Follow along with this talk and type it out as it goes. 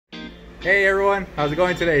Hey everyone, how's it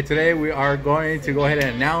going today? Today we are going to go ahead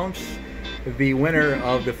and announce the winner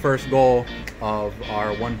of the first goal of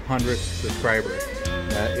our 100th subscriber.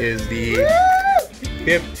 That is the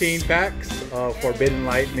 15 packs of Forbidden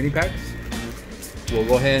Light mini packs. We'll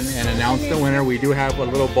go ahead and announce the winner. We do have a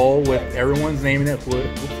little bowl with everyone's name in it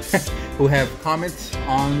who have comments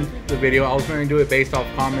on the video. I was going to do it based off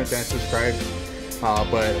comments and subscribes,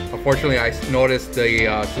 but unfortunately I noticed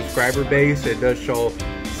the subscriber base. It does show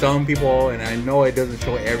some people, and I know it doesn't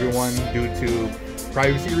show everyone due to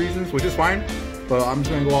privacy reasons, which is fine, but I'm just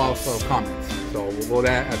going to go off of comments. So we'll go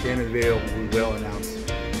that at the end of the video. We will announce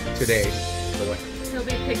today the winner. He'll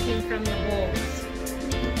be picking from the bowls.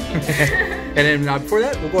 And then before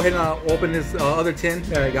that, we'll go ahead and open this other tin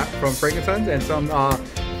that I got from Frankenstein's and some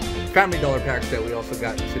Family Dollar packs that we also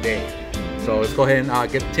got today. So let's go ahead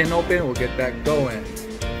and get the tin open. We'll get that going.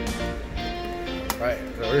 Alright,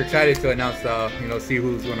 so we're excited to announce, see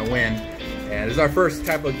who's going to win. And this is our first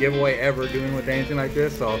type of giveaway ever doing with anything like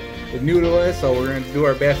this, so it's new to us, so we're going to do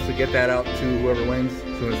our best to get that out to whoever wins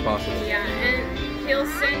as soon as possible. Yeah, and he'll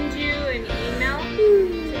send you an email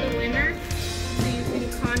to the winner, so you can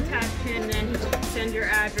contact him and he can send your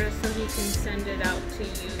address so he can send it out to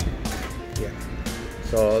you. Yeah.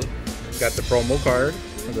 So, got the promo card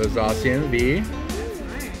for the Zacain V.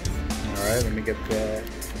 Nice. Alright, let me get the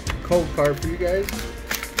code card for you guys.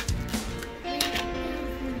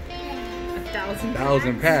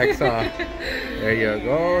 1,000 packs, huh? There you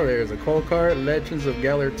go. There's a code card. Legends of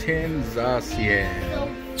Galar Tin Zacain.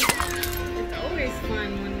 It's always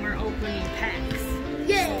fun when we're opening packs.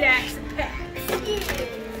 Yeah. Stacks of packs.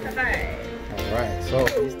 Yeah. Alright, so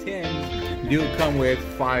these tins do come with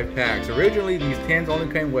 5 packs. Originally, these tins only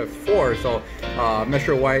came with 4, so I'm not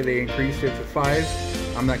sure why they increased it to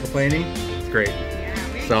 5. I'm not complaining. It's great. Yeah,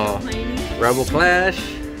 So, Rebel Clash,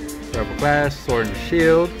 Sword and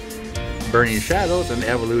Shield, Burning Shadows, and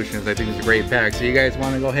Evolutions. I think it's a great pack. So you guys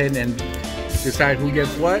want to go ahead and decide who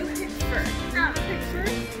gets what? Pick first. Pick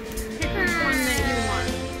first. Pick which one that you want.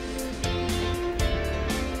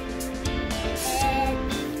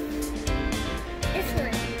 This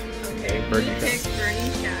one. Okay, Burning pick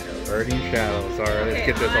Burning Shadows. Burning Shadows. Alright, let's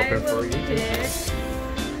get this open for you. I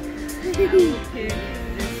will pick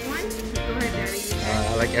this one. Go ahead, Daddy.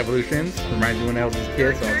 I like Evolutions. Reminds me when I was a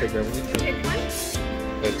kid, so I'll take Evolutions. Pick one.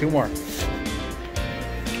 There's 2 more.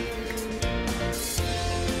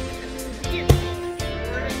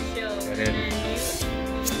 And then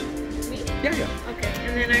you. Me? Yeah. Okay,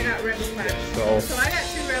 and then I got Rebel Clash. So I got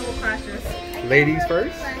 2 Rebel Clashes. Ladies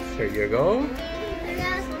first. There you go.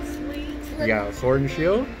 So sweet. You got Sword and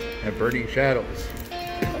Shield and Burning Shadows.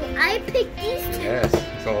 I picked these two. Yes.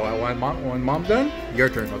 So when mom's done, your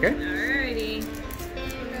turn, okay? Alrighty.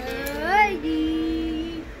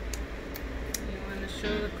 Alrighty. You want to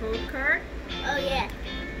show the code card? Oh yeah.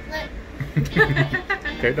 Look.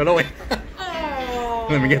 Okay, no, wait. Oh,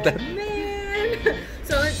 Let me get that. Man.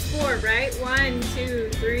 So it's 4, right? 1, 2,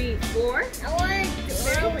 3, 4. I want to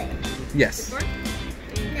throw it. Yes. 4.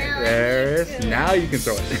 Now There it is. Now you can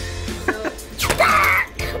throw it. So I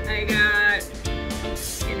got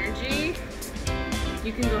energy.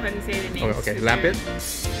 You can go ahead and say the names. Okay, Lampet,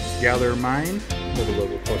 Gather Mind. Move a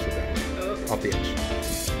little closer that way. Oh. Off the edge.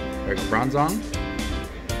 There you go. Bronzong,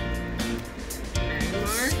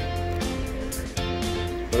 Magmar.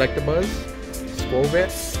 Electabuzz,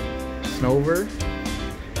 Squovet, Snover,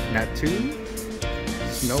 Natu,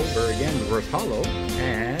 Snover again, reverse hollow,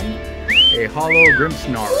 and a hollow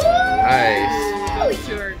Grimmsnarl. Nice. Those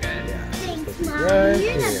 2 are good. Yeah, Thanks, so Mom. right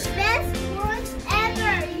You're the here. best one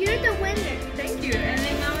ever. You're the winner. Thank you. And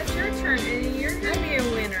then now it's your turn, and you're going to be a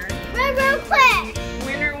winner. Rebel Clash.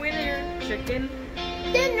 Winner, winner, chicken.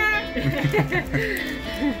 Dinner.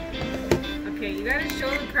 Okay, you gotta show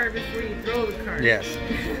the card before you throw the card. Yes.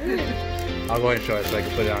 I'll go ahead and show it so I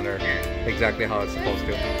can put it on there exactly how it's supposed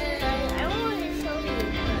to. I want to show you.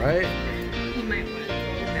 Alright, You might want to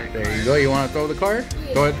throw that there card. you go. You want to throw the card?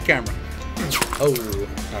 Throw it at the camera. Oh,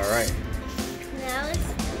 alright. Now I'm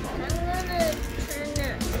gonna turn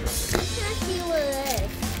it. Let's see what it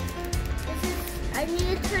is. I need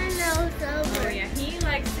to turn those over. Oh yeah, he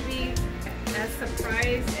likes to be as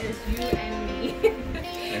surprised as you and me.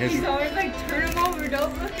 He's always like, turn them over,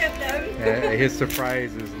 don't look at them. His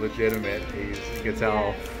surprise is legitimate. You can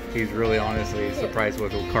tell he's really honestly surprised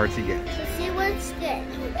with what cards he gets. Let's see what's good.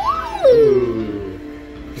 Ooh.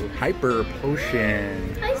 Hyper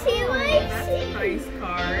Potion. I see what I That's see. a nice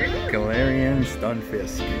card. Galarian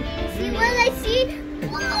Stunfisk. See what I see?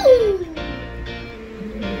 Woo!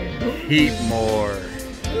 Heat more.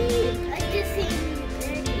 I just see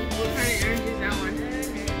energy. What kind of energy is that one?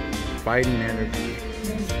 Fighting energy.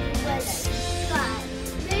 Let's see what I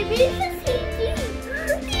He's a CG.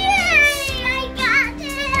 Yay! I got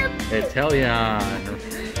him. Italian.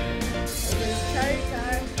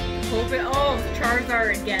 Charizard. Hope it. Oh, Charizard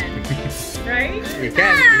again. Right? You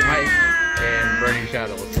can. You might in Burning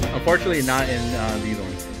Shadows. Unfortunately, not in these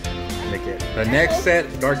ones. The next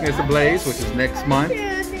set, Darkness Ablaze, which is next month,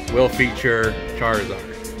 will feature Charizard.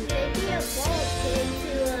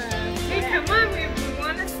 Hey, come on, we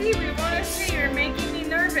want to see. We want to see. You're making me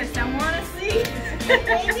nervous. I want to see.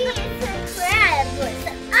 Maybe it's a crab.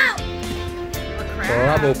 Oh! A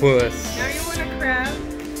crab. Crabopus. Now you want a crab?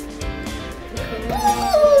 Ooh!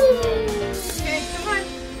 Okay, come on.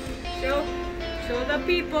 Show the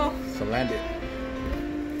people. So land it.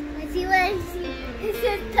 I see what I see. It's a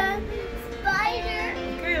spider.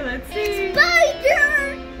 Okay, let's see. Spider!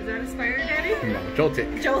 Is that a spider, Daddy? No, Joltik.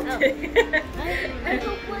 Joltik. I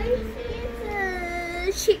hope what I see is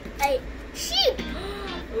a sheep. A sheep!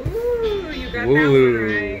 Ooh, you got Woo. that one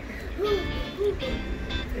right.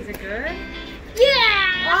 Is it good?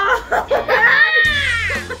 Yeah! Oh!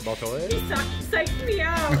 Buckle He it. psyched me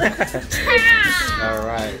out.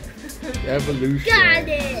 Alright. Evolution. Got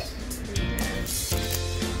it!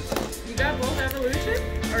 You got both evolution?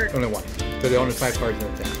 Or Only one. So the only 5 cards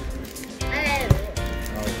in the deck.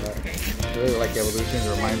 okay. I really like Evolution. It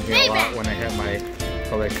reminds me a lot when I had my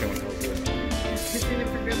collection when I was little. Just in it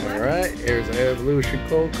for good luck. Alright, here's an Evolution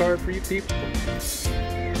cold card for you people.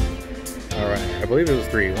 Alright, I believe it was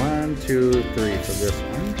 3. 1, 2, 3 for this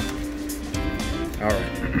one.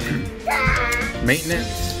 Alright.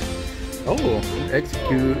 Maintenance. Oh,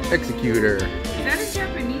 Executor. Is that a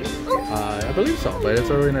Japanese? I believe so, but it's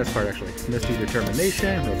a really nice card actually. Misty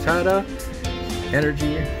Determination, Rotata,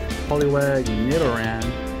 Energy, Poliwag, Nidoran,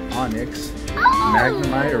 Onyx,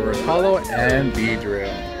 Magnemite, Reverse Hollow, and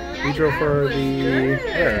Beedrill. Beedrill for the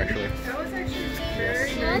hair actually. That was actually Yes,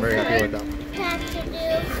 very I'm nice. very happy with that one. Pack to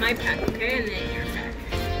do. My pack, okay, and then your pack.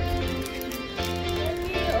 Let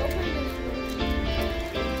me open this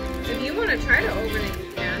one. If you want to try to open it, you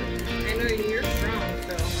can. I know you're strong,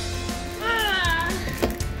 so.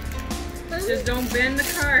 Just don't bend the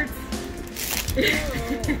cards.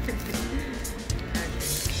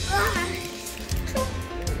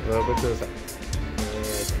 A little bit to the side.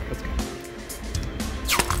 Let's go.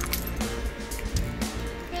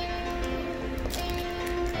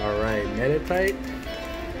 Alright, Meditite.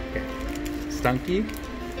 Okay. Stunky.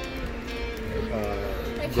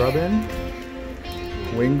 Grubbin.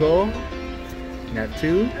 Wingull.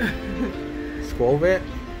 Natu. Squolvet.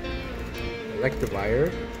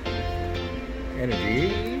 Electivire. Energy.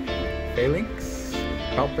 Phalanx.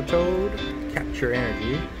 Palpitoad. Capture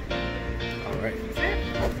Energy. Alright.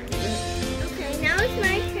 Okay, now it's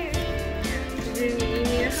my turn. Do you need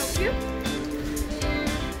me to help you?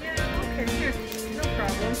 Yeah, okay, here. No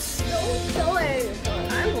problem. Don't show everyone.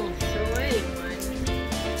 I won't show anyone.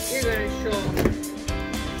 You're gonna show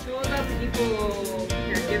the people.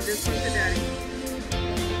 Here, give this one to Daddy.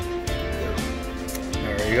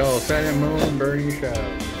 There we go. Sun and Moon, Burning Shadow.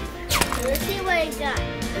 Let's see what I got.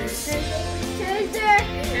 Scissor.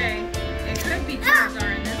 Okay. It could be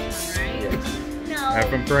Charizard in this one, right? Yes. No. If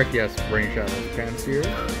I'm correct, yes, Burning Shadow. Panseer.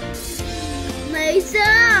 Mesa.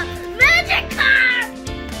 Magic card.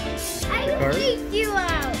 I card? freaked you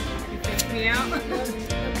out. You picked me out. I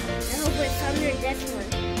hope it's under this one.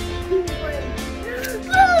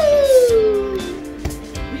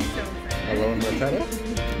 He's so sad. Alone Rotata.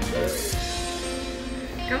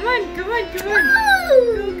 Come on, come on, come on.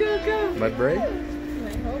 Go, go, go. Mudbray. I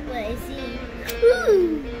hope I see.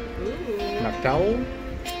 Ooh. Ooh. Noctowl.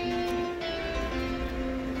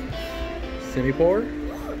 Simipour.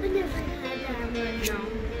 I never had that one.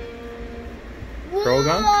 No.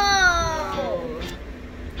 Croagunk? Oh.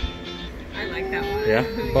 I like that one. Yeah.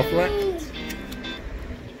 Bufflet.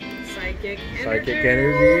 Psychic energy. Psychic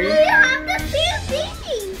Energy. We have the same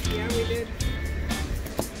thing. Yeah, we did.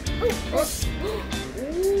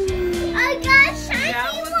 I got a shiny That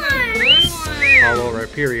was one. a good one. Hollow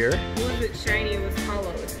Rhyperior. It wasn't shiny, it was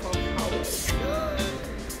hollow. It's called hollow.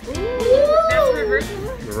 Ooh, Ooh. that's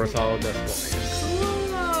reversible? Reverse Hollow Duskull.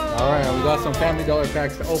 Cool. Alright, we got some Family Dollar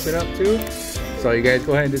packs to open up too. So you guys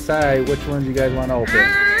go ahead and decide which ones you guys want to open.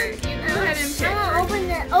 Alright, you go ahead and pick. I want to open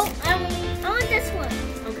that. Oh, I want this one.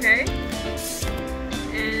 Okay.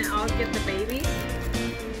 And I'll get the babies.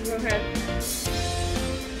 Go ahead.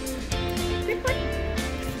 Pick one.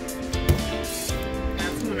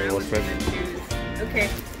 That's one I was going to choose. Okay.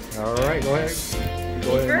 Alright, go ahead. Go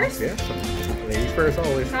Me ahead. first? Yeah, ladies first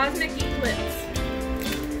always. Cosmic Eclipse.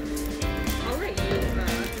 I'll let you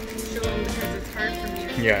show them because it's hard for me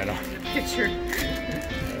to see Yeah, I know. in the picture.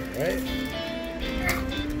 Alright.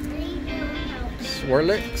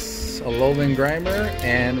 Swirlix, a Alolan Grimer,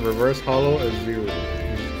 and Reverse Hollow Azure.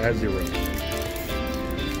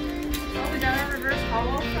 Oh, we got a reverse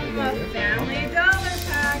hollow from the Family Dollar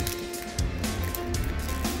pack.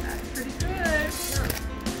 That's pretty good.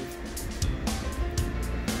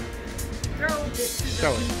 Throw it to the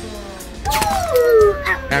Throw it. people.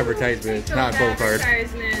 Advertisements, not gold card.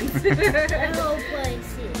 Advertisements. I hope I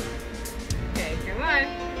see. Okay, come on.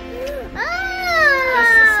 The Ah!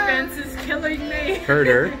 suspense is killing me.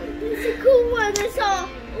 Herder, It's a cool one. I saw.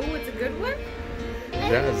 Oh, it's a good one.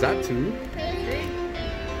 Zatu,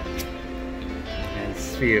 and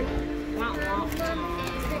Sphere. Wah, wah, wah.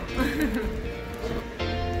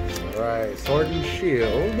 Alright, Sword and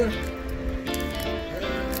Shield.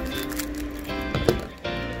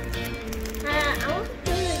 I want to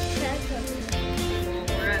put a check on Well,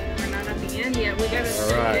 we're not at the end yet. We gotta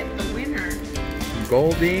Alright. get the winner.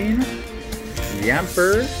 Goldeen,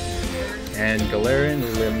 Yamper, and Galarian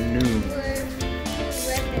Lemnu.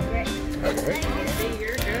 Alright. Okay,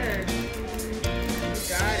 you're good. You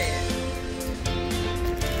got it.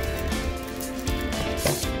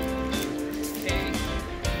 Okay.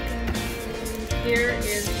 Here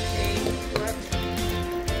is a flip.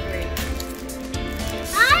 Wait.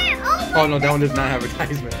 Oh no, that one does not have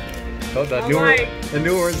advertisement. Oh, the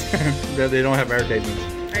newer ones, they don't have advertisements.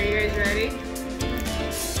 Are you guys ready?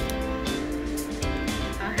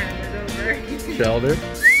 I'll hand it over. Shelter.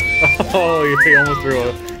 Oh, he almost threw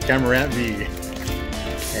a Camarant V.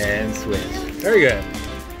 And switch. Very good.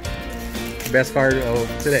 Best card of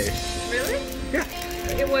today. Really? Yeah.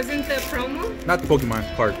 It wasn't the promo? Not the Pokemon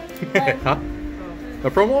card. Huh? Oh. The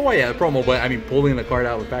promo? Well, yeah, the promo, but I mean, pulling the card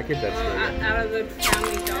out of the package, that's Oh, very good. out of the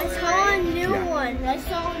Family I Dollar, saw a right? new Yeah. one. I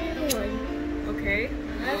saw a new one. Okay.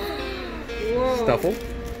 Whoa. Stuffle?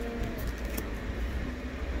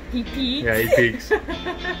 He peeks. Yeah, he peeks. Woo!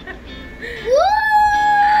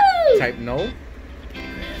 Type no.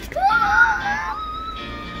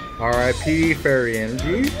 R.I.P. Fairy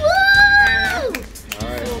Energy. Woo!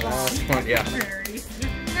 Alright, last one. Yeah,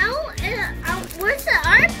 Now, where's the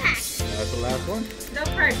art pack? that's the last one. They'll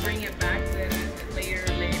probably bring it back then later.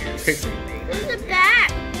 Where's the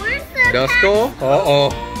back? Where's the Duskull? Uh-oh.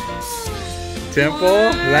 Temple?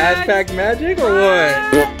 Last pack magic or what?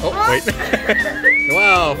 Oh, wait.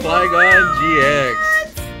 Wow, Flygon GX.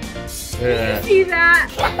 Yeah. See that?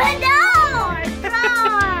 pack? No! Oh my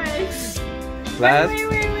gosh! Last. Wait.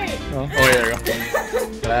 Oh, there we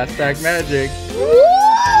go. Last pack magic. Woo!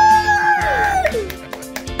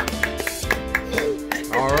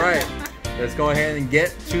 All right, let's go ahead and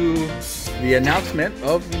get to the announcement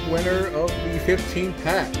of the winner of the 15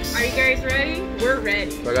 packs. Are you guys ready? We're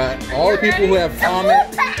ready. So I got all the people who have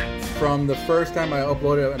commented from the first time I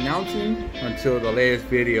uploaded announcing until the latest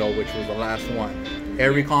video, which was the last one.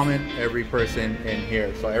 Every comment, every person in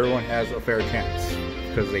here, so everyone has a fair chance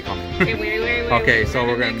because they comment. Okay, wait. Okay, so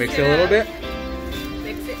we're gonna mix it a little bit.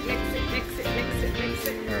 Mix it.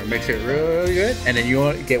 We're gonna mix it really good, and then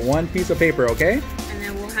you get one piece of paper, okay? And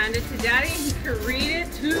then we'll hand it to Daddy and he can read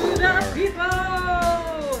it to the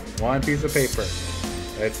people. One piece of paper.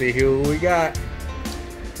 Let's see who we got.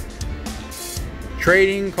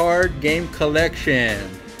 Trading card game collection.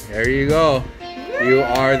 There you go. You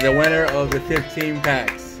are the winner of the 15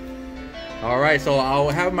 packs. All right, so I'll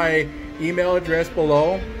have my email address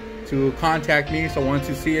below to contact me. So once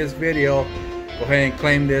you see this video, go ahead and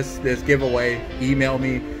claim this giveaway. Email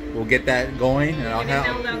me. We'll get that going, and I'll Get it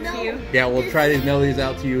have. mailed out to you. Yeah, we'll try to mail these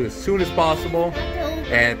out to you as soon as possible.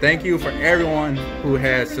 And thank you for everyone who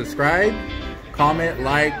has subscribed, comment,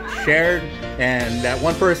 like, shared, and that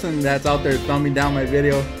one person that's out there thumbing down my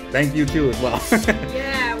video, thank you too as well.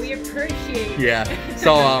 Yeah, we appreciate it. Yeah.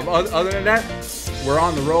 So other than that, we're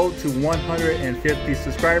on the road to 150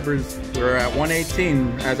 subscribers. We're at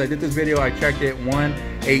 118. As I did this video, I checked it,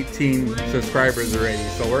 118 subscribers already.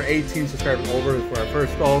 So we're 18 subscribers over for our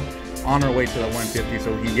first goal, on our way to the 150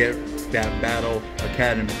 so we can get that Battle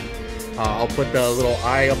Academy. I'll put the little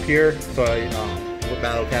eye up here so what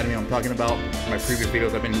Battle Academy I'm talking about. My previous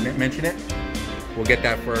videos I've been mentioning it. We'll get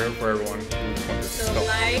that for everyone who's wanted. So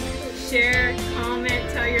like, share,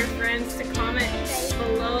 comment, tell your friends to comment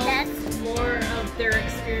below more of their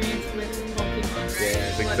experience with Pokemon, right?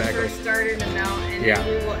 Yes, What exactly. first started them out, and Yeah.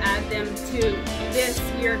 then we will add them to this.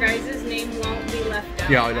 Your guys' name won't be left out.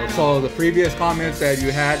 Yeah, I know. at So all. the previous comments that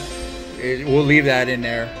you had, we'll leave that in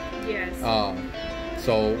there. Yes.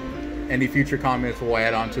 So any future comments we'll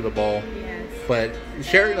add onto the bowl. Yes. But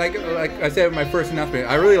share, like I said in my first announcement,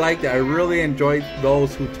 I really liked it. I really enjoyed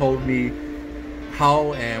those who told me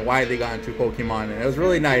how and why they got into Pokemon, and it was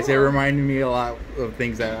really nice. It reminded me a lot of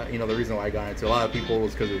things that, you know, the reason why I got into a lot of people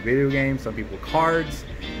was because of video games, some people cards,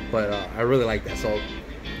 but I really like that. So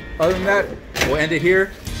other than that, we'll end it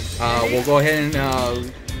here. We'll go ahead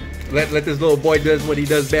and let this little boy does what he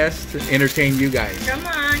does best, entertain you guys. Come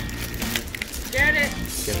on. Get it.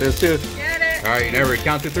 Get this too. Get it. All right, you never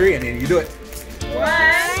count to 3 and then you do it.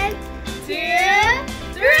 1, 2,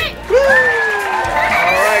 3.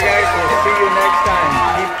 Alright guys, we'll see you next time.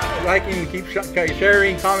 Keep liking, keep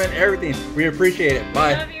sharing, comment, everything. We appreciate it.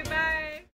 Bye. Love you.